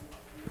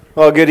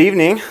Well, good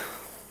evening.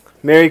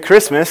 Merry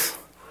Christmas.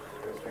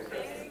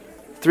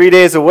 3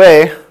 days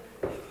away.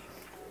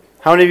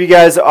 How many of you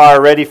guys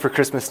are ready for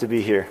Christmas to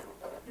be here?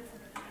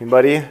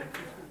 Anybody?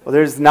 Well,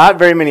 there's not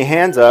very many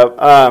hands up.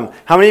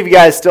 How many of you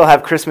guys still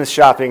have Christmas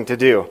shopping to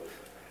do?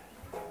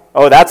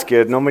 Oh, that's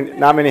good.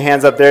 Not many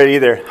hands up there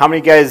either. How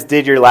many guys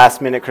did your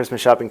last minute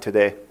Christmas shopping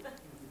today?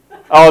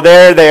 Oh,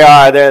 there they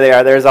are.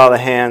 There's all the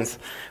hands.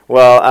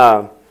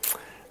 Well,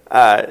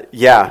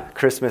 yeah,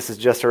 Christmas is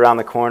just around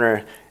the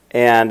corner.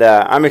 And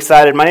I'm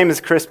excited. My name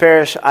is Chris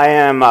Parrish. I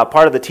am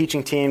part of the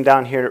teaching team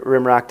down here at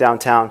Rimrock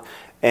downtown.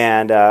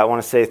 And I want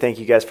to say thank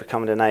you guys for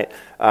coming tonight.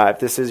 If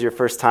this is your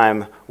first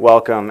time,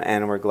 welcome,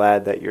 and we're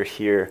glad that you're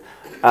here.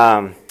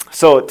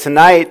 So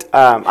tonight,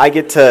 I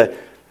get to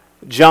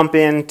jump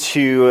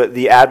into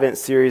the Advent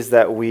series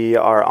that we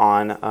are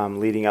on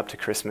leading up to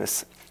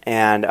Christmas.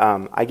 And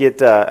I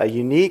get a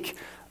unique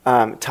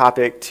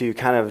topic to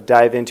kind of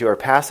dive into, or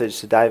passage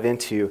to dive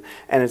into,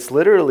 and it's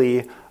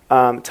literally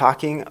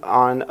talking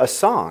on a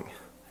song.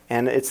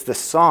 And it's the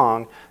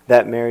song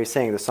that Mary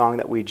sang, the song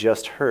that we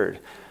just heard.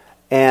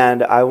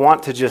 And I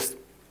want to just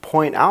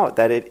point out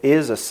that it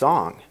is a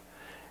song.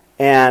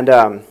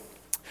 And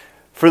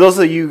for those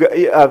of you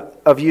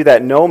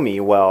that know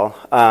me well,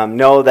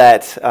 know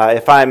that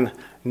if I'm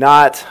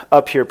not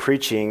up here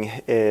preaching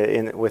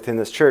within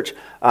this church,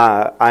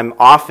 I'm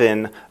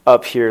often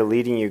up here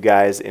leading you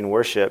guys in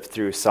worship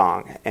through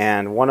song.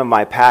 And one of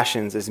my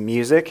passions is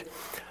music.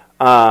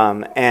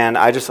 And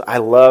I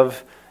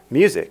love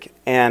music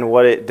and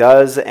what it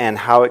does and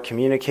how it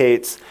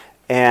communicates.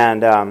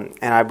 And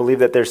I believe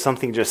that there's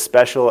something just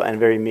special and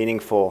very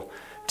meaningful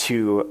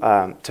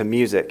to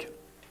music.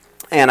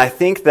 And I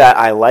think that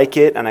I like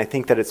it, and I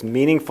think that it's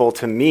meaningful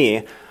to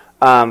me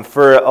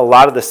for a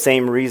lot of the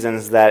same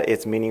reasons that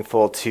it's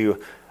meaningful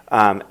to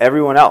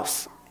everyone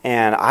else.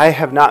 And I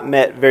have not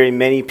met very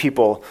many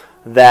people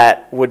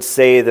that would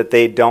say that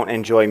they don't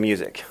enjoy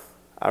music.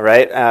 All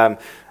right?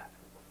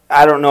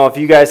 I don't know if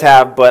you guys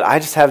have, but I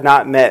just have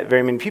not met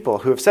very many people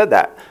who have said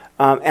that.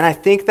 And I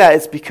think that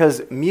it's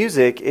because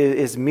music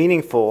is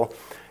meaningful,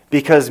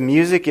 because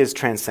music is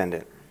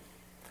transcendent.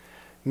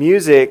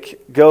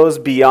 Music goes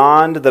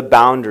beyond the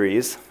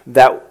boundaries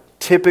that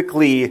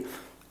typically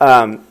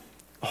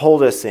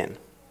hold us in.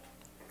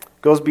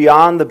 Goes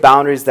beyond the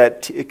boundaries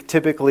that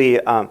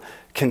typically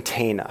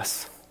contain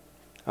us.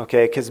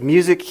 Okay? Because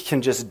music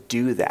can just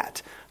do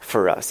that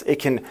for us. It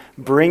can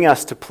bring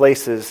us to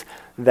places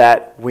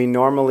that we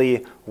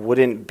normally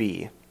wouldn't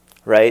be,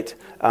 right?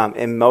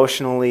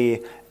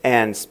 Emotionally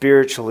and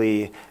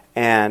spiritually,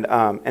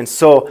 and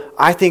so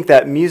I think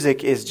that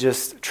music is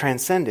just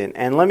transcendent.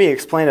 And let me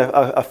explain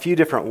a few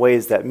different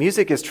ways that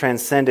music is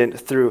transcendent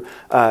through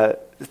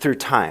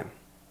time.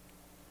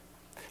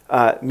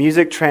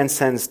 Music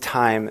transcends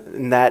time,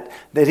 in that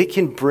it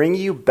can bring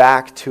you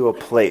back to a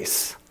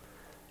place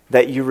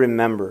that you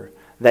remember,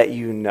 that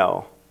you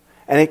know,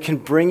 and it can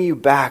bring you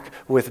back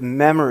with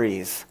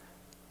memories.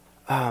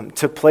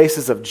 To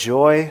places of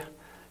joy,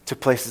 to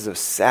places of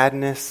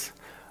sadness.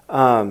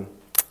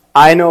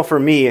 I know for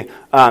me,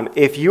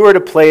 if you were to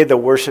play the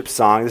worship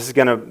song, this is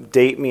going to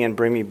date me and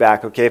bring me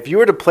back, okay? If you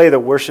were to play the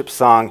worship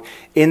song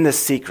In the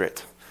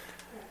Secret,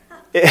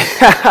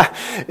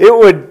 it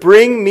would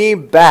bring me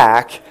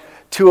back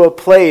to a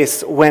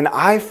place when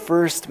I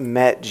first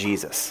met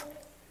Jesus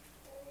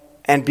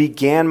and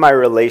began my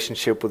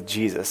relationship with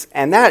Jesus.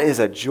 And that is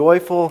a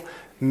joyful,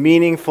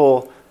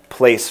 meaningful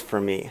place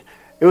for me.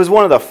 It was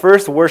one of the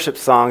first worship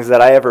songs that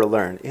I ever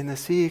learned. In the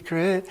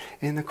secret,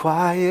 in the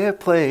quiet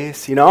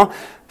place. You know?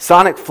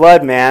 Sonic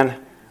Flood,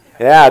 man.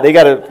 Yeah, they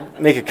got to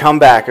make a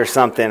comeback or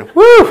something.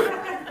 Woo!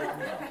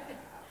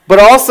 But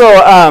also,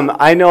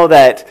 I know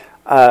that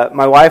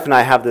my wife and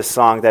I have this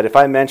song that if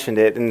I mentioned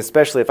it, and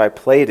especially if I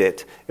played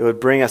it, it would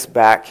bring us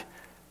back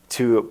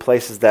to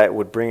places that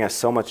would bring us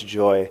so much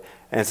joy.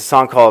 And it's a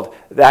song called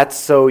That's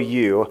So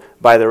You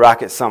by the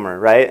Rocket Summer,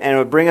 right? And it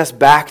would bring us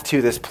back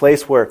to this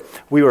place where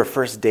we were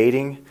first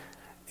dating,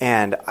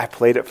 and I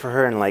played it for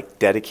her and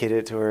dedicated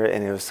it to her,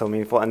 and it was so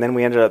meaningful. And then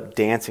we ended up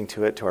dancing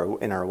to it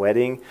in our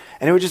wedding.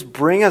 And it would just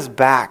bring us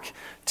back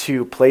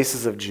to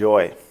places of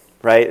joy,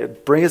 right?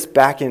 It bring us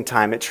back in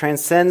time. It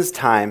transcends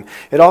time.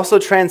 It also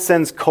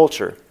transcends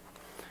culture,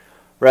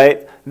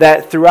 right?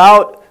 That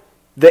throughout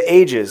the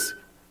ages,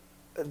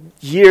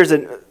 years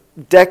and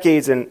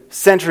decades and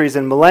centuries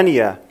and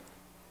millennia,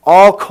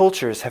 all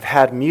cultures have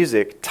had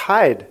music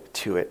tied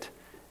to it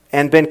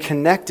and been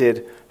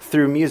connected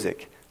through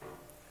music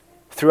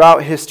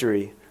throughout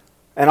history.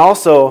 And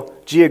also,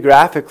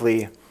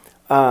 geographically,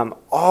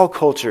 all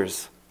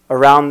cultures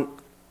around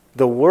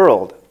the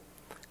world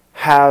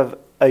have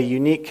a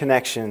unique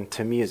connection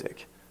to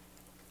music,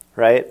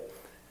 right?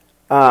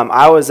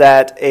 I was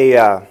at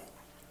a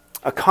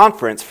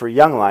conference for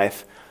Young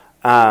Life.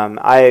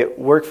 I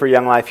work for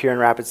Young Life here in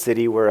Rapid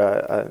City. We're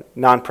a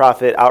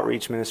nonprofit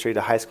outreach ministry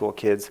to high school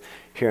kids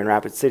here in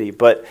Rapid City.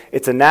 But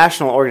it's a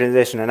national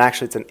organization, and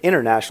actually it's an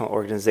international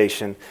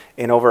organization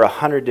in over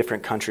 100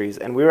 different countries.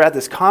 And we were at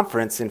this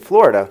conference in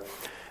Florida,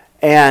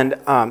 and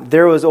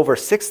there was over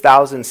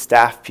 6,000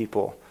 staff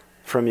people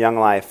from Young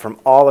Life from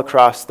all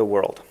across the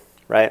world,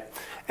 right?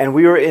 And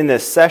we were in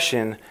this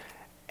session,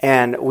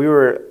 and we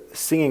were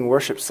singing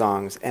worship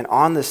songs, and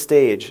on the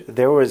stage,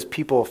 there was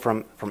people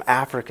from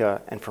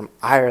Africa and from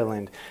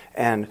Ireland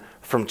and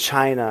from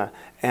China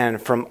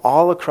and from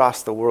all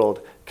across the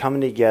world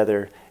coming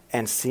together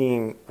and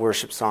singing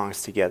worship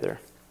songs together.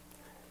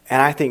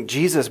 And I think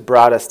Jesus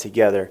brought us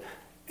together,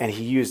 and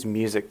he used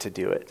music to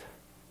do it.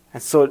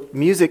 And so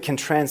music can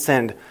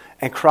transcend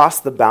and cross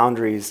the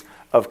boundaries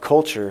of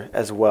culture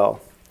as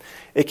well.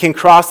 It can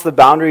cross the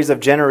boundaries of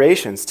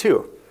generations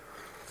too.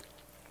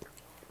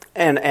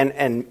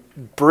 And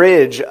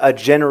bridge a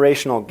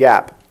generational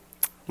gap.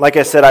 Like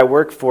I said, I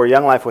work for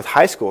Young Life with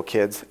high school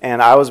kids,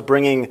 and I was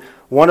bringing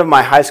one of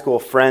my high school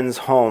friends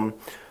home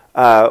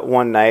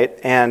one night,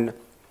 and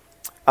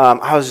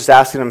I was just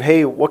asking him,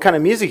 hey, what kind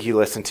of music you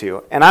listen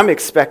to? And I'm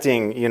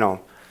expecting,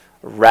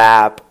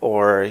 rap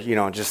or,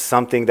 just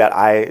something that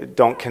I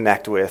don't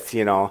connect with,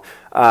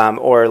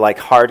 or like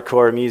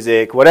hardcore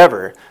music,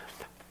 whatever.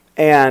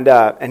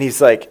 And he's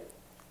like,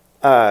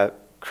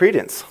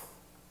 Creedence.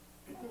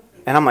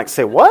 And I'm like,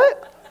 say what?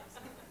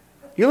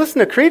 You listen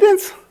to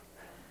Creedence?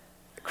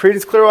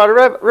 Creedence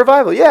Clearwater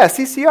Revival. Yeah,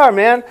 CCR,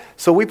 man.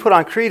 So we put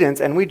on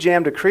Creedence, and we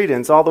jammed to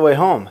Creedence all the way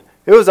home.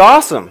 It was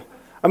awesome.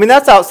 I mean,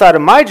 that's outside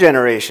of my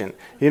generation,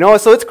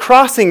 so it's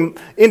crossing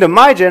into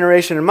my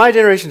generation and my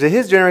generation to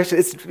his generation.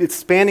 It's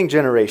spanning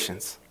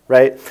generations,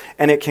 right?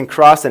 And it can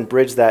cross and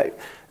bridge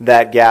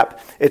that gap.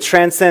 It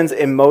transcends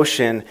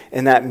emotion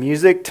in that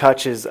music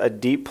touches a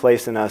deep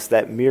place in us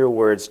that mere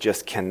words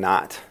just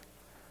cannot.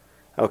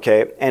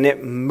 Okay? And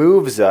it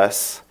moves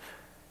us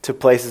to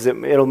places,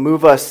 it'll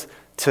move us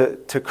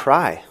to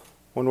cry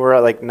when we're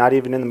like not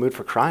even in the mood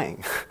for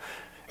crying.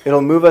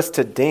 It'll move us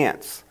to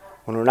dance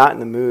when we're not in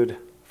the mood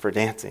for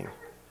dancing.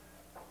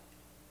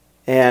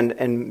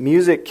 And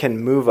music can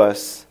move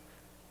us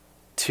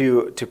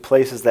to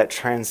places that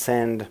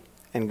transcend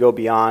and go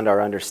beyond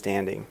our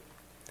understanding.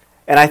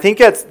 And I think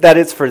that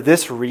it's for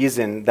this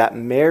reason that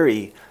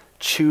Mary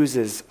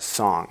chooses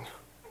song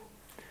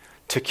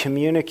to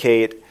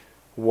communicate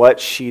what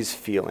she's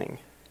feeling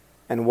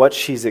and what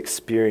she's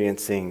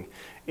experiencing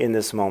in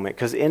this moment.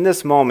 Because in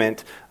this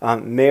moment,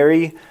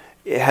 Mary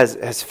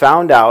has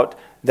found out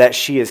that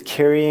she is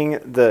carrying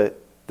the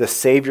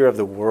Savior of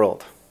the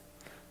world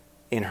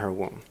in her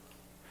womb.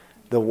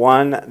 The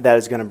one that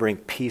is going to bring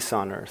peace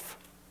on earth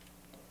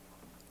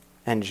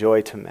and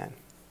joy to men.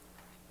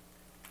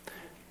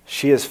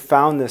 She has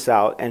found this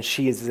out, and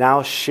she is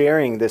now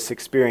sharing this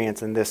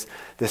experience and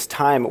this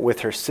time with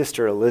her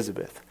sister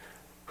Elizabeth,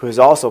 who is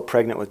also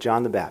pregnant with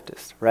John the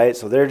Baptist, right?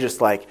 So they're just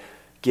like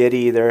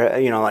giddy.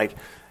 They're,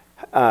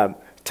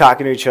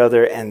 talking to each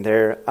other,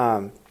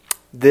 and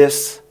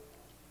this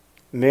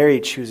Mary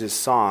chooses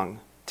song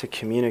to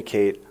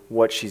communicate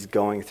what she's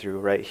going through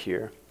right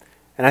here.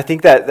 And I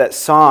think that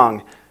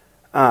song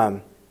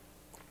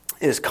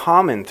is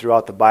common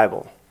throughout the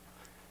Bible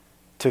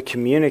to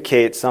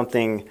communicate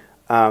something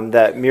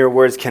that mere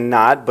words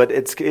cannot, but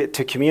it's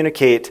to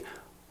communicate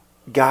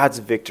God's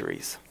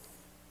victories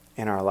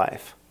in our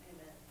life.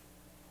 Amen.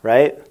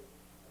 Right?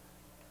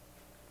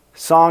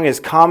 Song is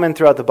common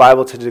throughout the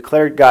Bible to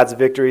declare God's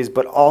victories,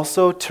 but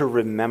also to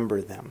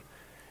remember them.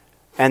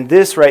 And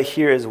this right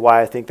here is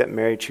why I think that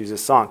Mary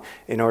chooses song,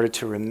 in order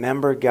to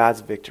remember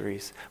God's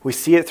victories. We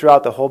see it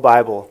throughout the whole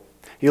Bible.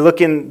 You look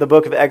in the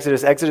book of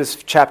Exodus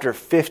chapter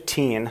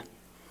 15,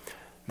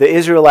 the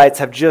Israelites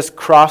have just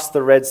crossed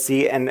the Red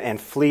Sea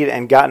and fled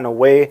and gotten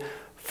away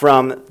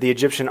from the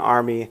Egyptian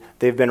army.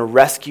 They've been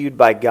rescued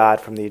by God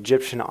from the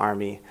Egyptian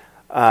army.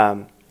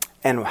 And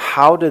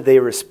how do they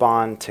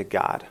respond to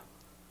God?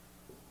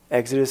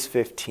 Exodus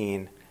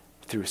 15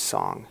 through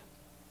song.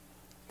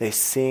 They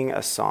sing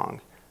a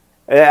song.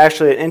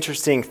 Actually, an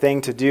interesting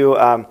thing to do,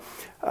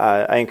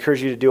 I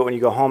encourage you to do it when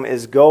you go home,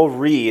 is go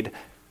read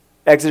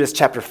Exodus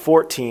chapter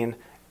 14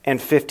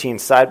 and 15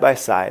 side by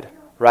side,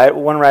 right?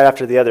 One right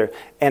after the other.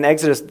 And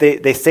Exodus,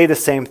 they say the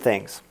same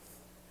things.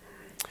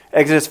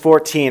 Exodus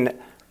 14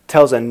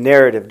 tells a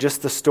narrative,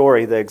 just the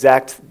story,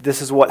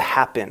 this is what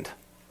happened,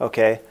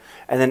 okay?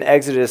 And then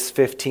Exodus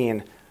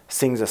 15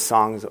 sings a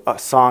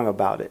song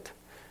about it.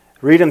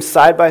 Read them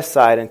side by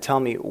side and tell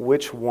me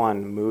which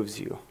one moves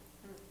you.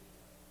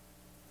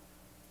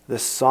 The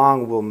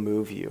song will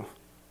move you.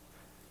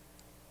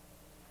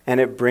 And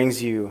it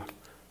brings you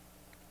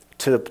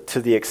to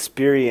the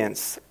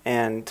experience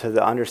and to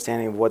the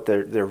understanding of what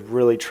they're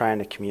really trying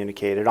to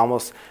communicate. It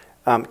almost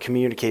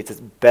communicates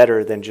it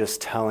better than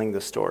just telling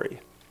the story.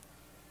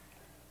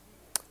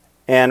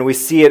 And we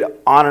see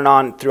it on and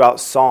on throughout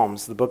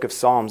Psalms. The book of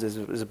Psalms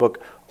is a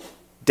book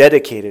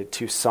dedicated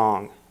to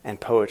song and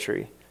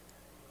poetry.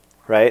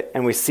 Right?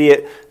 And we see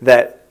it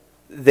that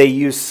they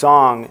use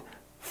song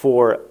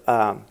for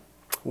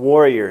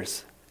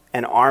warriors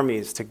and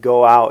armies to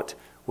go out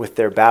with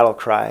their battle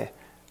cry.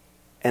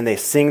 And they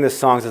sing the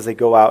songs as they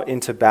go out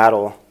into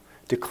battle,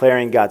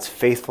 declaring God's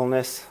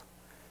faithfulness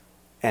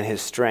and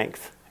his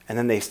strength. And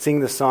then they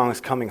sing the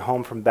songs coming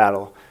home from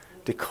battle,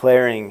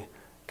 declaring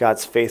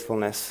God's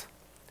faithfulness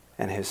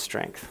and his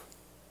strength.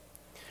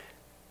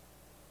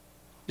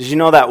 Did you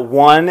know that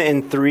 1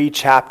 in 3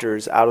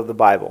 chapters out of the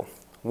Bible,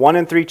 1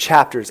 in 3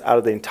 chapters out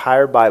of the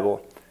entire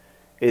Bible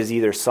is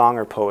either song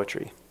or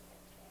poetry?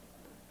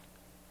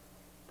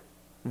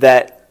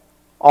 That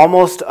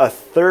almost a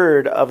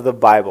third of the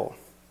Bible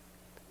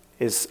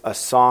is a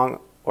song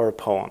or a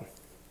poem.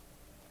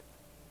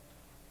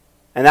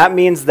 And that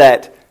means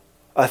that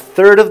a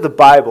third of the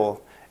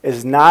Bible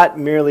is not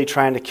merely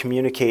trying to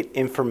communicate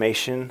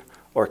information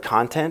or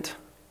content.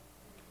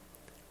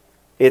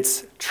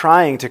 It's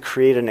trying to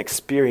create an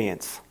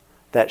experience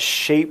that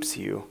shapes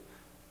you,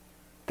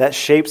 that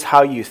shapes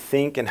how you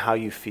think and how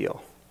you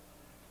feel.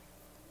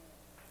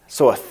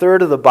 So a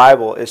third of the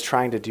Bible is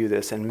trying to do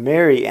this, and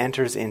Mary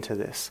enters into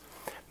this.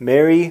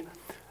 Mary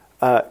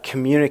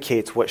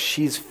communicates what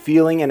she's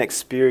feeling and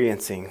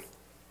experiencing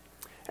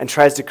and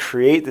tries to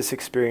create this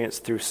experience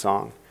through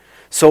song.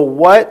 So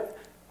what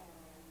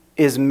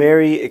is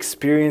Mary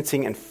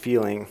experiencing and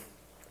feeling?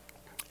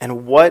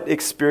 And what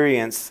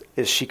experience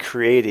is she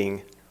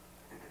creating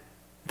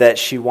that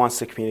she wants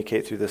to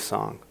communicate through this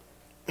song?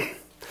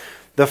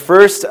 The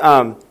first,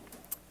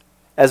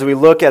 as we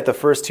look at the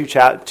first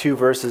two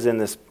verses in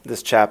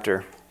this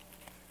chapter,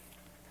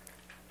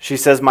 she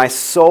says, "My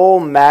soul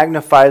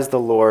magnifies the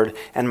Lord,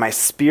 and my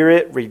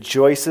spirit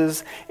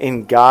rejoices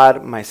in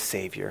God my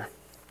Savior."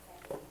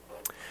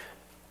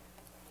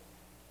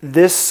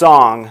 This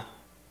song,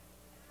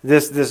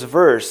 this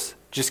verse,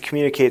 just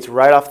communicates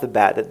right off the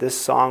bat that this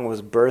song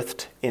was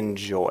birthed in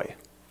joy.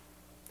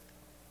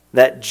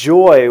 That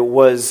joy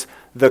was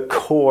the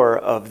core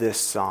of this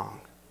song.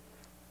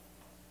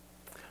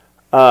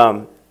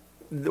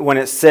 When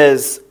it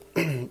says,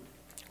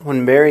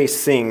 when Mary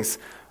sings,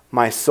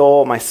 "My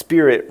soul, my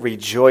spirit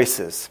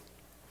rejoices,"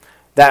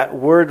 that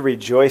word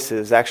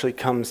rejoices actually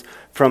comes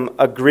from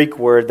a Greek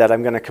word that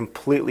I'm going to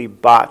completely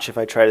botch if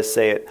I try to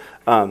say it.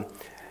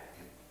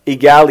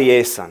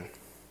 Egalieson.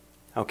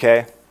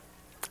 Okay?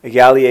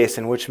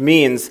 Egalieson, which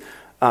means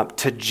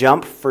to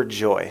jump for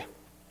joy.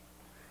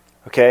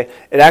 Okay?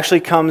 It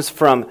actually comes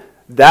from,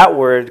 that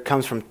word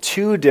comes from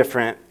 2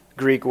 different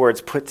Greek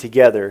words put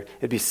together.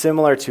 It'd be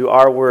similar to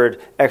our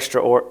word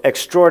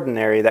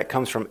extraordinary that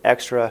comes from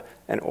extra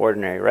and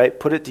ordinary, right?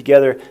 Put it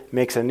together,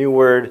 makes a new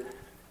word.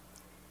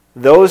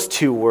 Those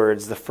 2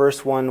 words, the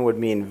first one would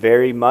mean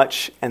very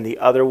much, and the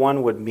other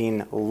one would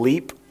mean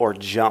leap or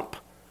jump,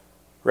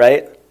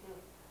 right?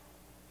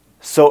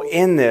 So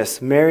in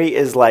this, Mary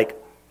is like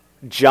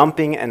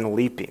jumping and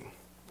leaping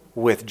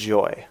with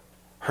joy.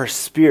 Her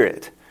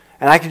spirit.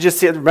 And I could just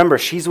see it. Remember,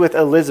 she's with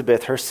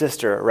Elizabeth, her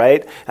sister,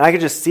 right? And I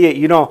could just see it.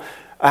 You know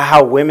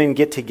how women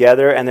get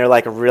together and they're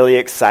like really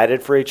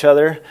excited for each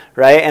other,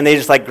 right? And they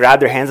just like grab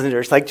their hands and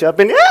they're just like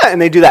jumping, yeah! And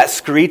they do that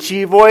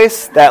screechy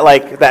voice,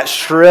 that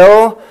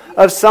shrill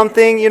of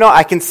something. You know,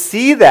 I can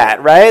see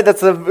that, right?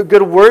 That's a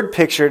good word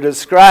picture to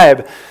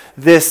describe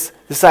this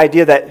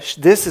idea that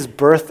this is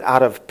birthed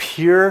out of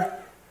pure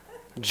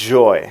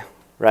joy,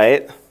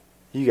 right?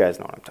 You guys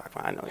know what I'm talking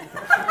about. I know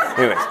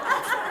you. Anyways.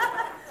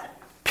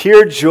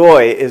 Pure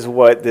joy is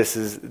what this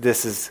is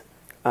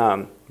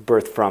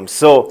birthed from.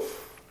 So,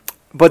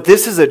 but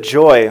this is a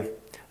joy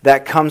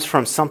that comes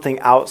from something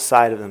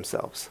outside of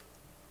themselves.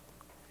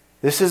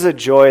 This is a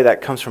joy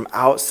that comes from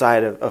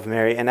outside of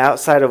Mary and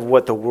outside of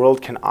what the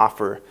world can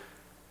offer.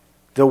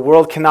 The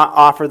world cannot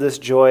offer this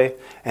joy,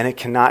 and it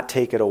cannot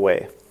take it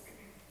away.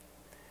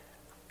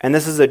 And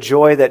this is a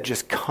joy that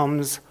just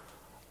comes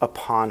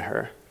upon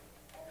her.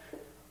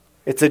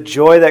 It's a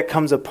joy that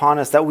comes upon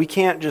us that we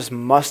can't just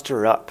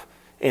muster up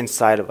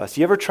inside of us.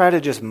 You ever try to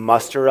just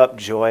muster up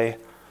joy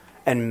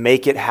and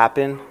make it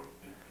happen?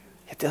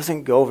 It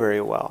doesn't go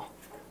very well.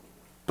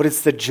 But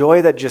it's the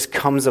joy that just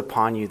comes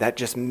upon you, that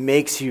just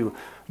makes you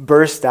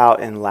burst out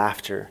in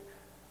laughter.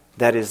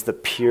 That is the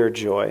pure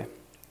joy.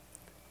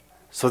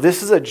 So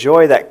this is a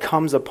joy that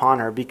comes upon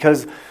her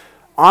because,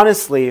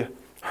 honestly,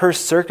 her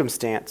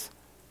circumstance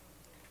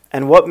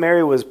and what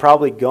Mary was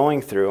probably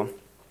going through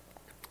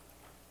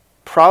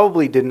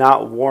probably did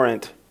not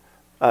warrant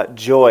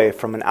joy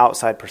from an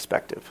outside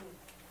perspective.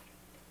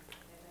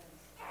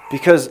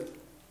 Because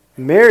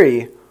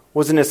Mary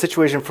was in a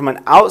situation from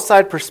an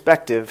outside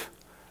perspective,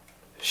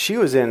 she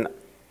was in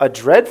a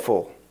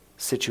dreadful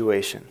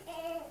situation.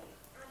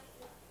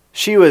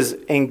 She was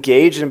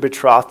engaged and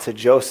betrothed to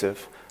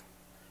Joseph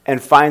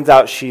and finds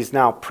out she's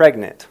now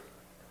pregnant,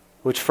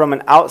 which from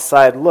an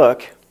outside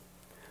look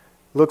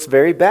looks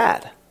very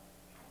bad.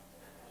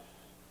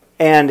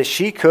 And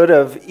she could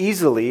have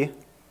easily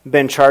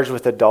been charged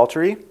with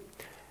adultery,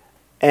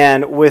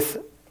 and with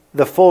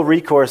the full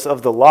recourse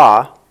of the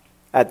law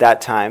at that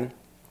time,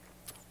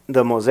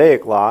 the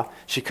Mosaic law,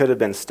 she could have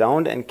been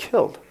stoned and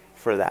killed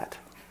for that.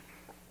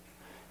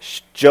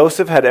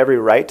 Joseph had every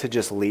right to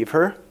just leave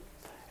her,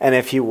 and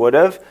if he would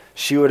have,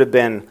 she would have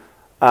been,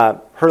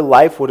 her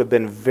life would have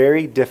been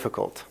very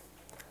difficult.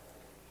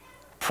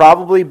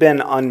 Probably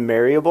been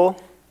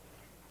unmarriable,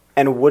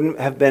 and wouldn't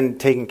have been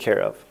taken care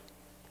of.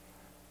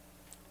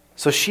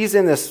 So she's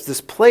in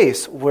this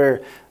place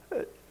where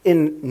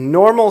in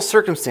normal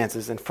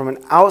circumstances and from an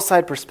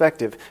outside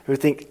perspective, you would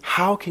think,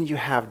 how can you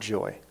have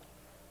joy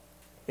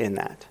in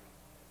that.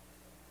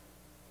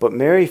 But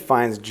Mary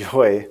finds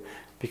joy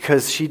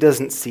because she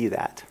doesn't see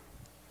that.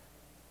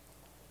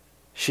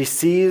 She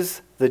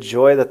sees the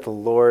joy that the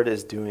Lord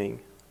is doing.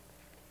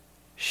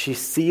 She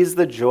sees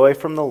the joy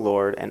from the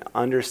Lord and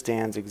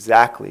understands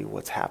exactly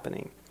what's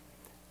happening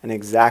and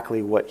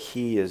exactly what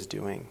he is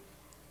doing.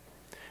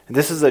 And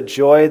this is a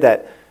joy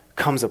that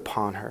comes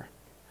upon her.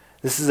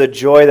 This is a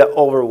joy that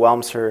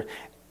overwhelms her.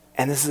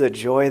 And this is a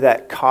joy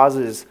that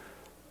causes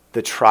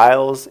the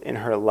trials in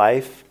her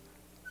life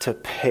to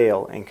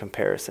pale in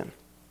comparison.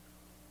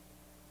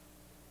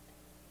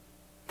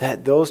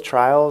 That those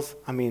trials,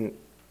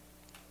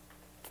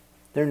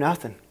 they're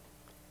nothing.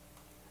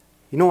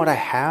 You know what I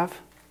have?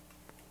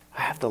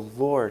 I have the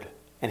Lord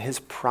and his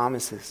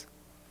promises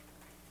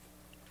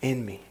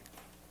in me,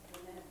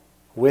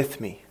 with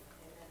me.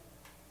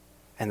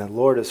 And the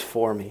Lord is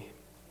for me.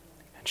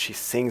 And she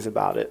sings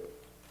about it.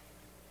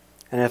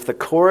 And if the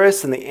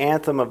chorus and the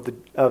anthem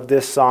of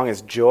this song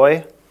is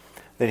joy,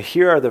 then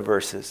here are the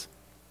verses.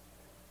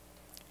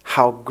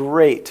 How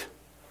great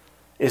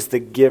is the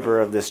giver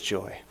of this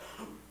joy.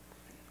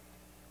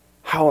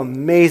 How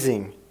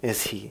amazing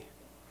is he.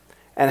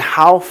 And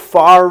how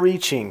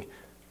far-reaching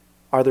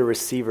are the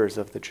receivers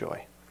of the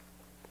joy.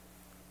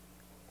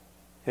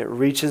 It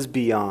reaches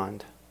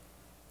beyond.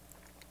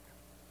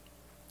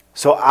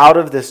 So out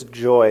of this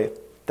joy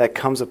that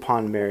comes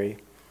upon Mary,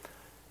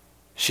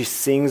 she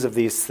sings of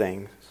these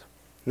things.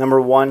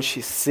 Number one,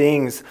 she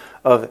sings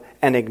of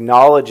and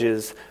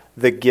acknowledges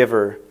the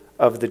giver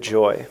of the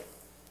joy.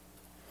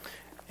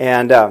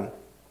 And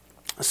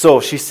so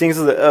she sings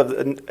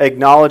of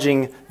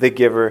acknowledging the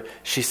giver.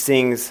 She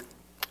sings,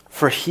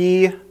 for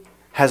he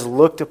has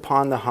looked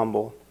upon the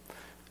humble.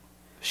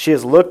 She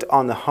has looked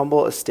on the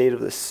humble estate of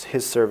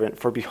his servant.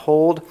 For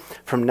behold,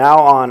 from now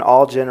on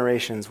all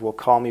generations will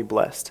call me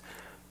blessed.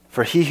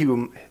 For he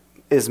who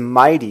is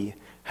mighty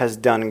has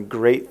done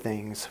great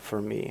things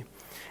for me,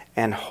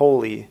 and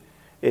holy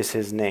is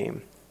his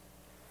name.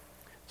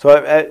 So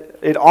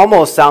it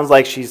almost sounds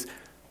like she's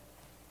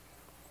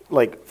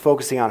like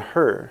focusing on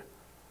her,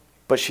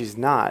 but she's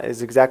not.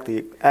 It's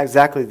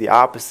exactly the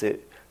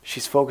opposite.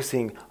 She's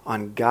focusing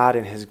on God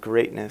and his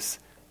greatness.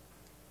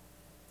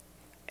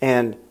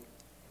 And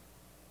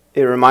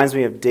it reminds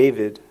me of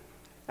David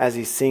as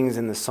he sings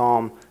in the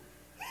Psalm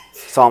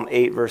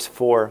 8, verse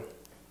 4.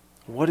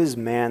 What is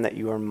man that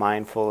you are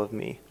mindful of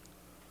me?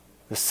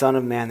 The Son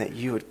of Man that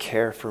you would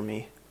care for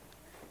me.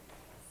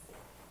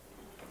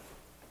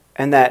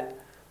 And that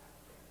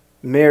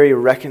Mary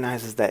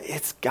recognizes that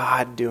it's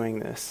God doing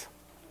this.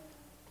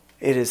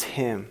 It is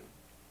him.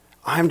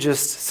 I'm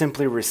just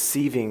simply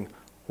receiving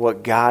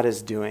what God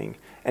is doing.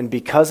 And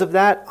because of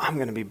that, I'm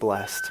going to be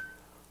blessed.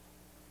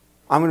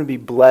 I'm going to be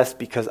blessed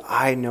because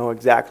I know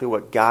exactly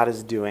what God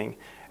is doing.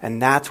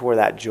 And that's where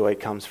that joy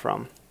comes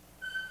from.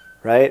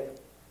 Right?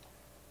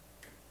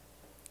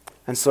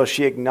 And so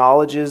she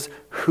acknowledges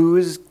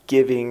who's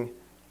giving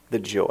the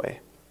joy.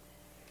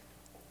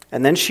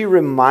 And then she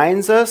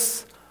reminds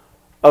us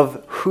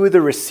of who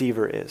the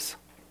receiver is.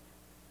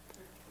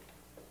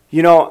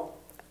 You know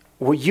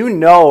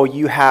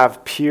you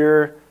have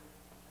pure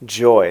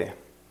joy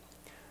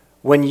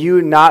when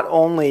you not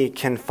only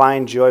can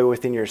find joy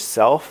within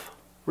yourself,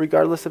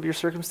 regardless of your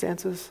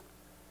circumstances,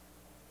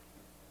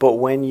 but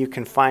when you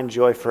can find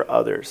joy for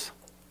others,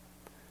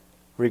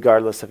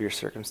 regardless of your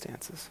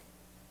circumstances.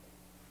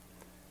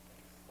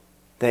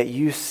 That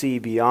you see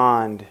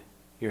beyond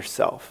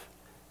yourself.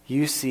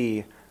 You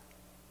see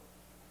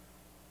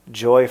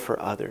joy for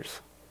others.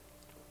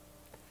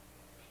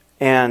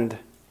 And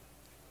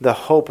the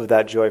hope of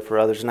that joy for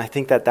others. And I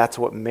think that that's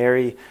what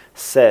Mary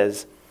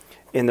says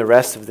in the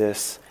rest of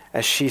this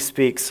as she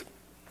speaks,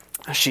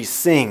 as she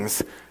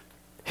sings.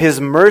 His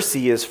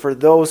mercy is for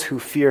those who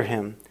fear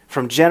him.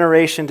 From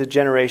generation to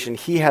generation,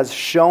 he has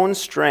shown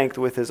strength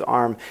with his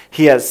arm.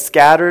 He has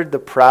scattered the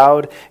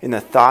proud in the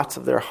thoughts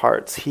of their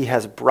hearts. He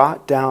has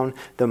brought down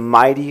the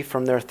mighty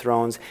from their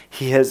thrones.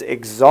 He has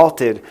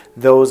exalted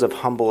those of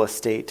humble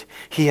estate.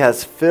 He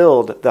has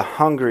filled the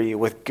hungry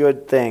with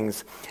good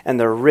things, and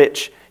the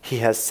rich he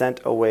has sent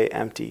away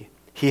empty.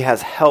 He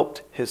has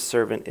helped his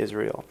servant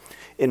Israel.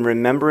 In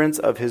remembrance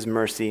of his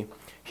mercy,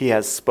 he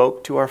has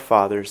spoke to our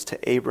fathers, to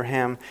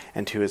Abraham,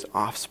 and to his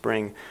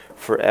offspring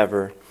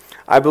forever.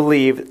 I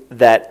believe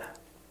that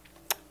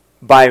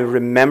by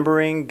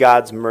remembering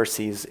God's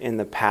mercies in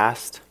the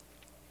past,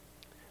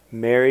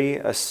 Mary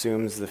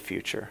assumes the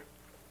future.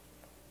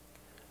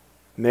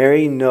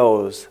 Mary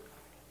knows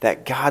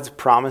that God's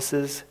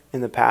promises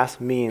in the past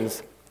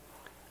means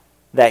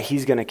that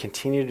he's going to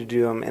continue to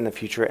do them in the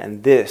future,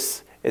 and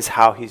this is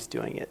how he's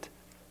doing it.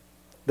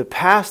 The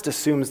past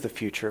assumes the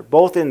future,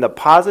 both in the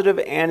positive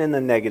and in the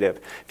negative.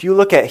 If you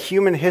look at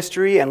human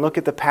history and look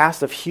at the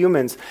past of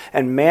humans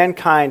and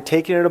mankind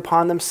taking it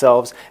upon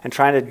themselves and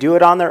trying to do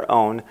it on their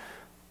own,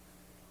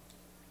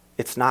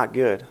 it's not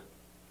good.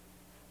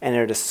 And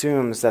it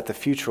assumes that the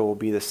future will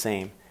be the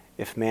same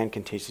if man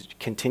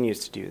continues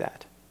to do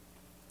that.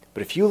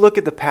 But if you look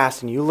at the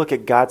past and you look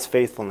at God's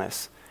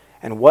faithfulness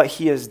and what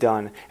he has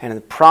done and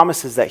the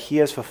promises that he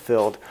has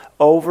fulfilled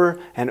over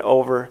and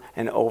over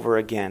and over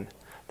again,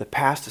 the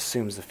past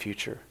assumes the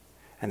future,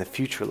 and the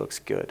future looks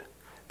good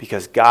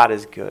because God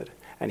is good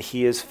and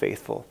he is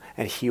faithful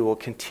and he will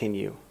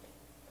continue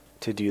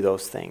to do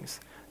those things.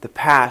 The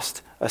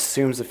past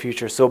assumes the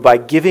future. So by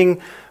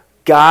giving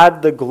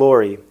God the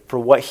glory for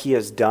what he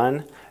has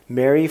done,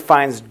 Mary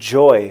finds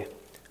joy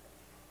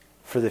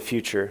for the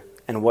future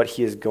and what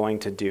he is going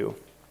to do.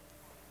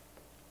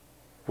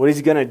 What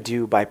he's going to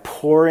do by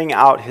pouring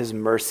out his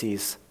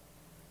mercies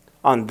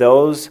on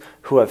those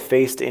who have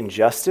faced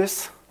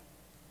injustice,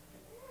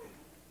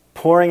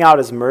 pouring out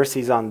his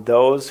mercies on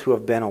those who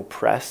have been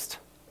oppressed,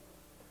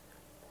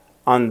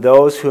 on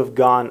those who have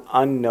gone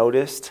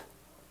unnoticed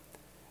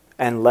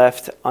and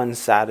left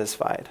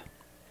unsatisfied.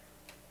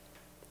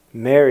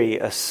 Mary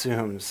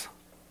assumes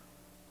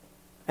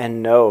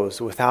and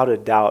knows without a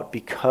doubt,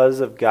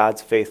 because of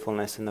God's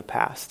faithfulness in the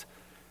past,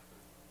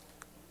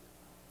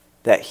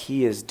 that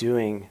he is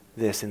doing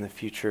this in the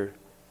future,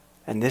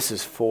 and this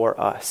is for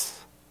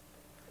us.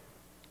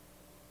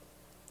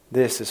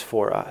 This is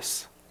for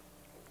us.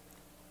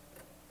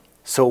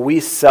 So we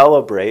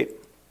celebrate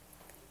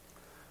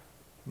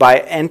by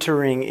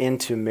entering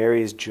into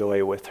Mary's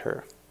joy with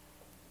her,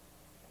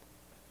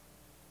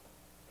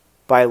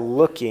 by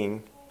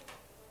looking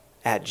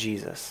at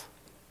Jesus.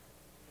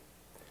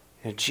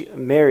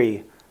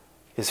 Mary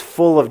is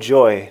full of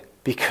joy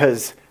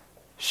because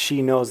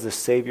she knows the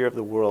Savior of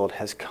the world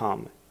has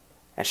come,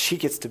 and she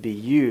gets to be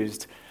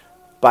used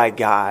by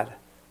God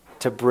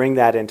to bring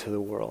that into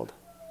the world.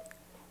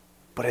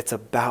 But it's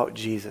about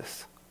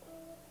Jesus.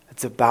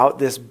 It's about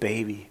this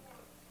baby.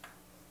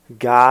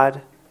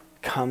 God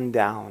come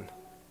down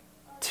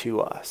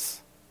to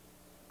us.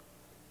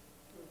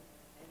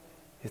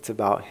 It's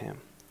about him.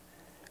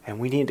 And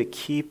we need to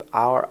keep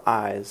our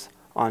eyes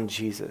on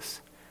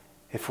Jesus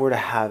if we're to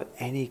have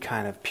any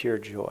kind of pure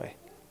joy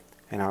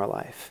in our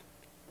life.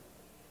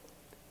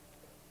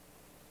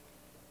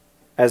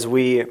 As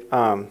we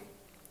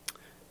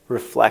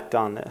reflect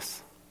on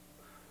this,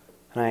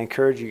 and I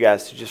encourage you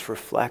guys to just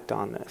reflect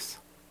on this.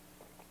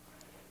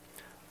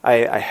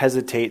 I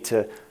hesitate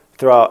to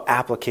throw out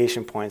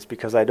application points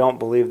because I don't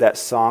believe that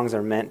songs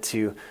are meant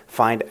to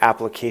find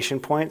application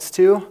points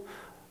to.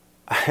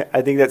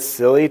 I think that's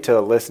silly to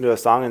listen to a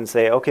song and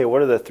say, okay,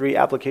 what are the 3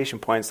 application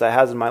points that it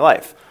has in my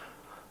life?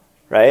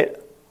 Right?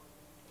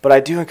 But I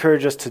do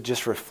encourage us to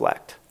just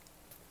reflect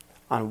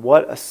on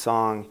what a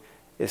song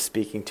is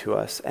speaking to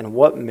us and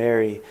what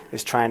Mary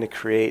is trying to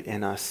create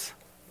in us.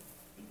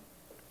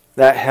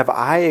 That have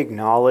I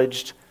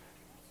acknowledged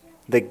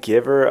the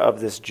giver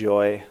of this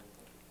joy?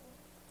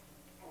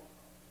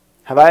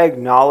 Have I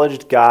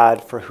acknowledged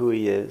God for who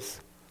he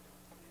is?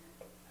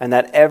 And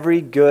that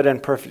every good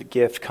and perfect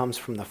gift comes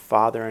from the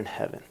Father in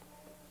heaven.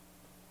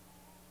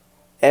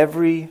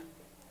 Everything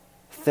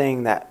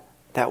that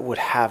would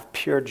have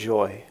pure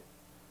joy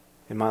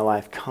in my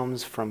life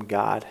comes from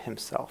God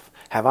himself.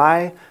 Have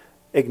I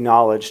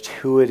acknowledged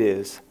who it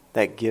is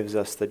that gives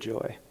us the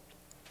joy?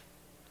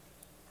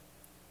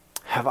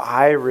 Have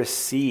I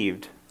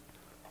received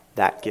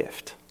that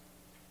gift?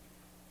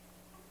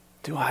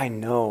 Do I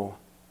know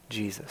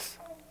Jesus?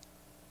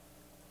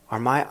 Are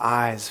my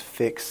eyes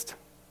fixed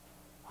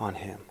on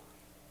him?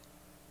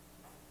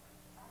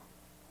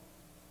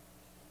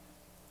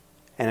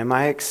 And am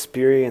I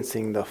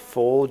experiencing the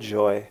full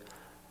joy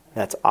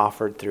that's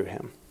offered through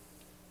him?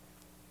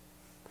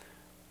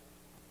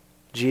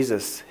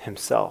 Jesus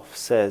himself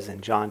says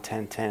in John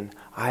 10:10,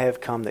 I have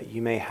come that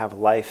you may have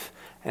life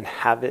and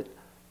have it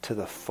to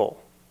the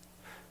full.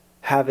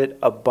 Have it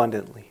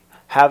abundantly.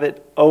 Have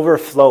it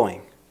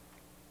overflowing.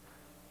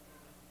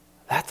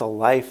 That's a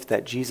life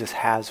that Jesus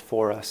has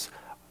for us.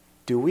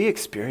 Do we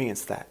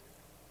experience that?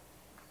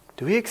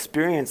 Do we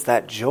experience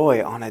that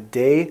joy on a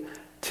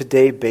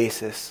day-to-day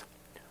basis?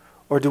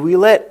 Or do we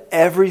let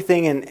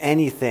everything and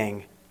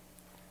anything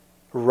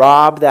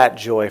rob that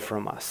joy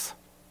from us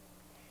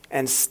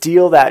and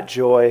steal that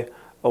joy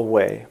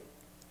away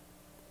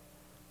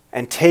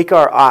and take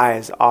our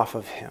eyes off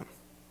of him?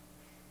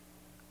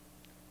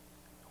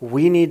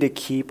 We need to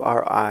keep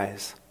our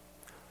eyes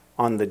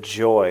on the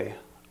joy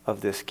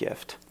of this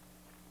gift.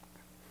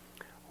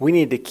 We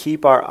need to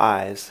keep our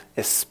eyes,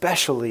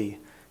 especially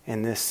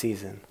in this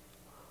season,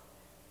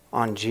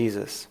 on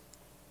Jesus.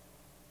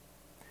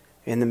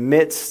 In the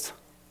midst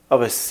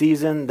of a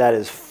season that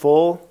is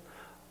full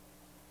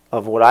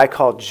of what I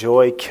call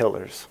joy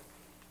killers,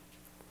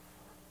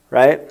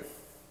 right?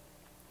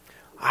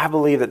 I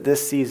believe that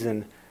this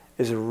season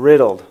is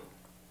riddled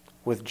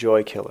with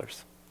joy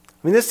killers.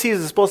 I mean, this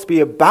season is supposed to be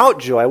about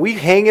joy. We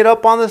hang it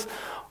up on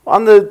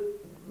the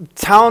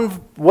town,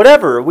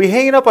 whatever. We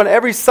hang it up on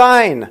every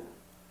sign,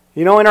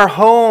 in our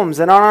homes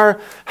and on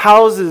our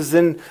houses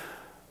and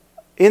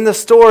in the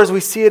stores. We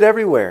see it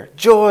everywhere.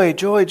 Joy,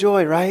 joy,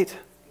 joy, right?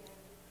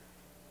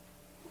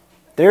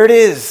 There it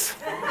is,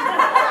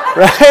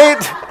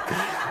 right?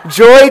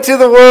 Joy to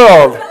the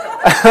world.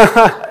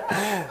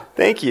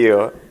 Thank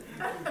you.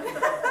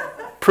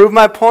 Prove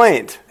my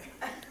point.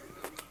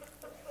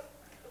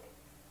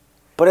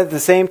 But at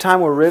the same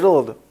time, we're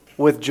riddled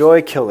with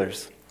joy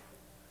killers.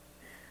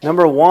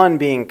 Number one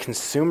being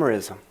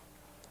consumerism.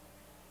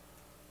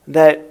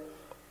 That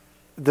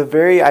the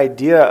very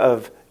idea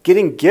of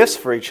getting gifts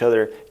for each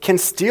other can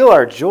steal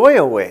our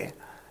joy away.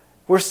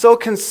 We're so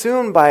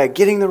consumed by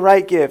getting the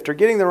right gift or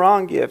getting the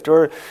wrong gift,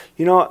 or,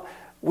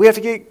 we have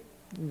to get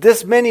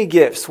this many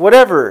gifts,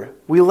 whatever.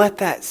 We let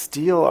that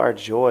steal our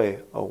joy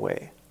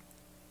away.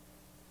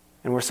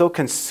 And we're so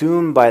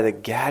consumed by the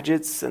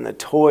gadgets and the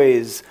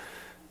toys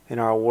in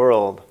our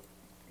world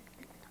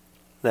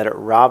that it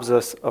robs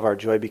us of our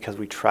joy because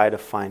we try to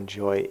find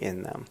joy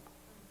in them.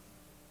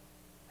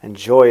 And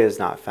joy is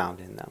not found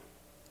in them.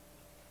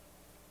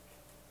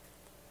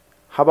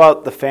 How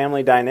about the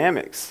family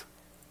dynamics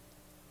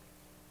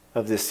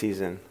of this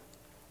season?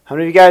 How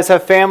many of you guys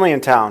have family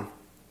in town?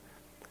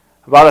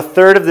 About a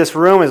third of this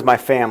room is my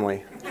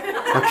family.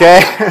 Okay?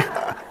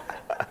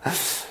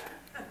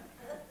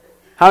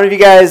 How many of you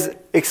guys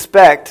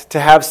expect to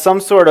have some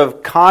sort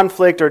of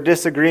conflict or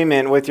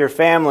disagreement with your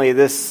family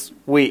this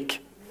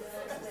week?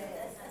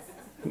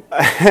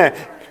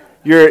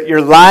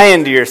 You're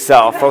lying to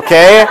yourself,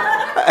 okay?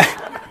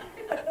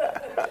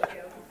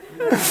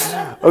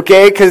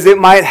 Okay, because it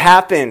might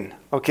happen,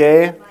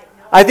 okay?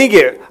 I think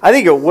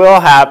it will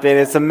happen.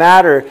 It's a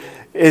matter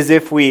is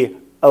if we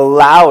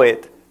allow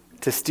it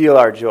to steal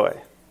our joy.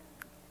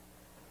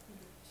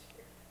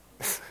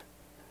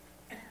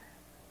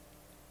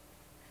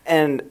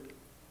 And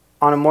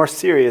on a more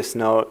serious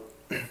note,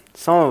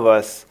 some of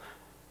us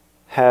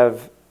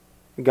have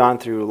gone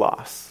through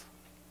loss.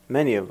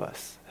 Many of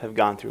us have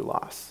gone through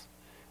loss.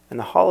 And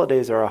the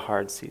holidays are a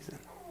hard season.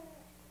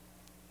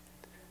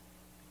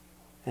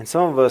 And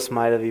some of us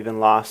might have even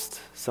lost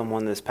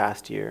someone this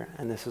past year,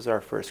 and this is our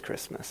first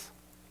Christmas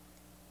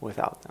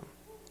without them.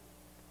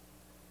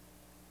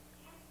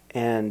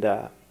 And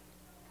I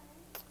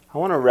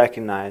want to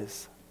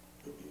recognize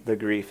the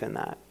grief in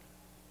that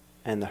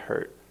and the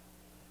hurt.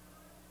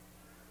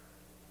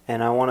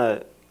 And I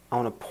want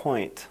to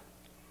point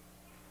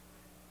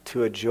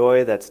to a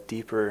joy that's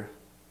deeper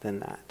than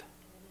that.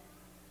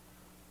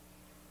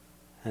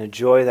 And a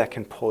joy that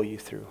can pull you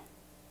through.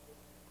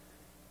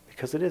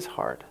 Because it is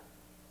hard.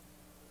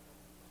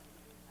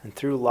 And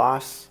through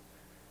loss,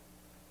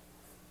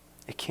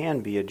 it can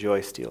be a joy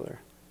stealer.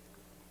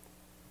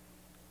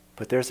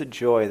 But there's a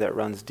joy that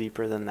runs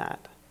deeper than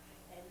that.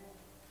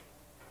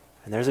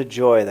 And there's a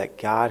joy that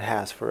God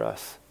has for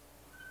us,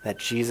 that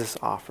Jesus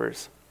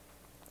offers.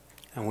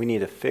 And we need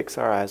to fix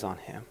our eyes on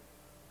him.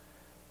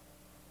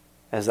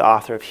 As the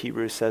author of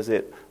Hebrews says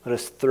it, let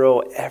us throw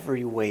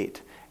every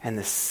weight and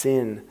the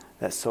sin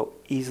that so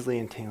easily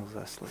entangles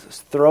us. Let's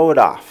just throw it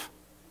off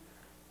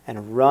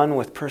and run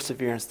with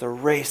perseverance the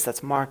race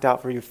that's marked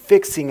out for you,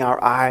 fixing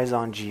our eyes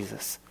on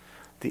Jesus,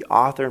 the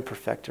author and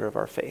perfecter of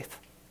our faith.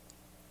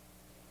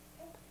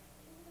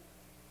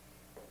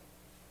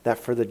 That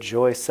for the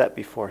joy set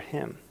before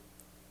him,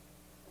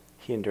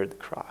 he endured the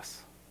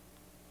cross.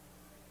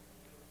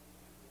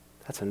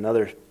 That's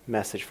another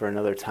message for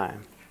another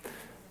time.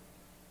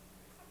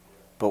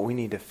 But we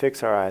need to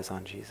fix our eyes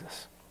on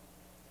Jesus.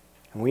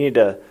 And we need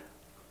to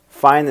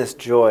find this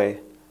joy.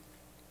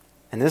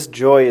 And this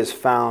joy is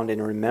found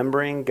in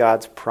remembering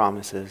God's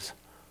promises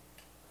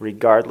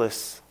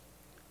regardless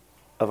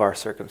of our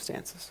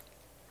circumstances.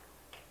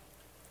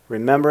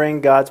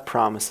 Remembering God's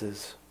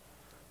promises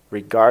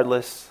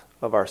regardless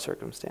of our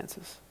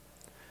circumstances.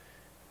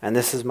 And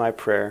this is my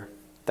prayer,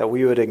 that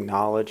we would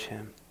acknowledge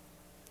him,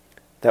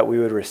 that we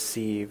would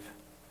receive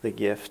the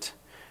gift,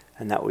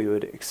 and that we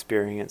would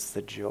experience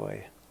the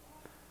joy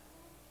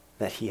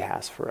that he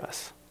has for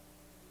us.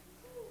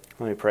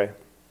 Let me pray.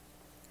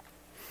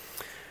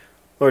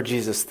 Lord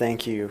Jesus,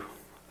 thank you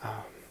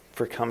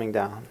for coming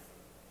down.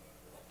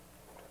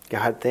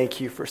 God, thank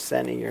you for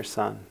sending your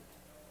Son.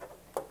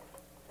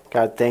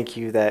 God, thank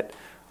you that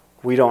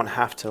we don't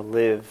have to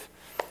live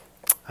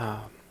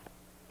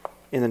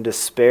in the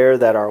despair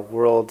that our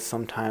world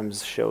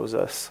sometimes shows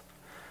us.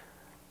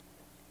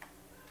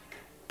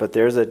 But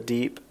there's a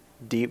deep,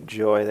 deep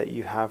joy that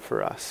you have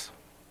for us.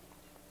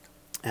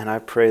 And I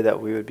pray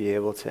that we would be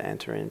able to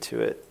enter into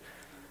it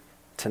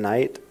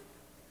tonight,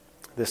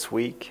 this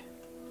week,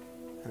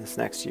 and this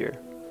next year.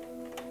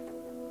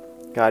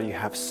 God, you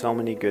have so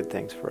many good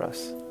things for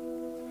us.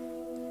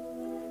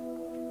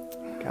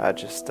 God,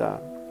 just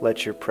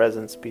let your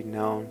presence be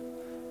known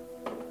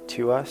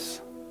to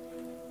us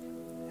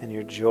and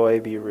your joy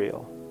be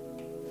real.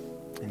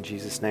 In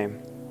Jesus'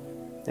 name,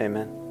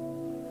 amen.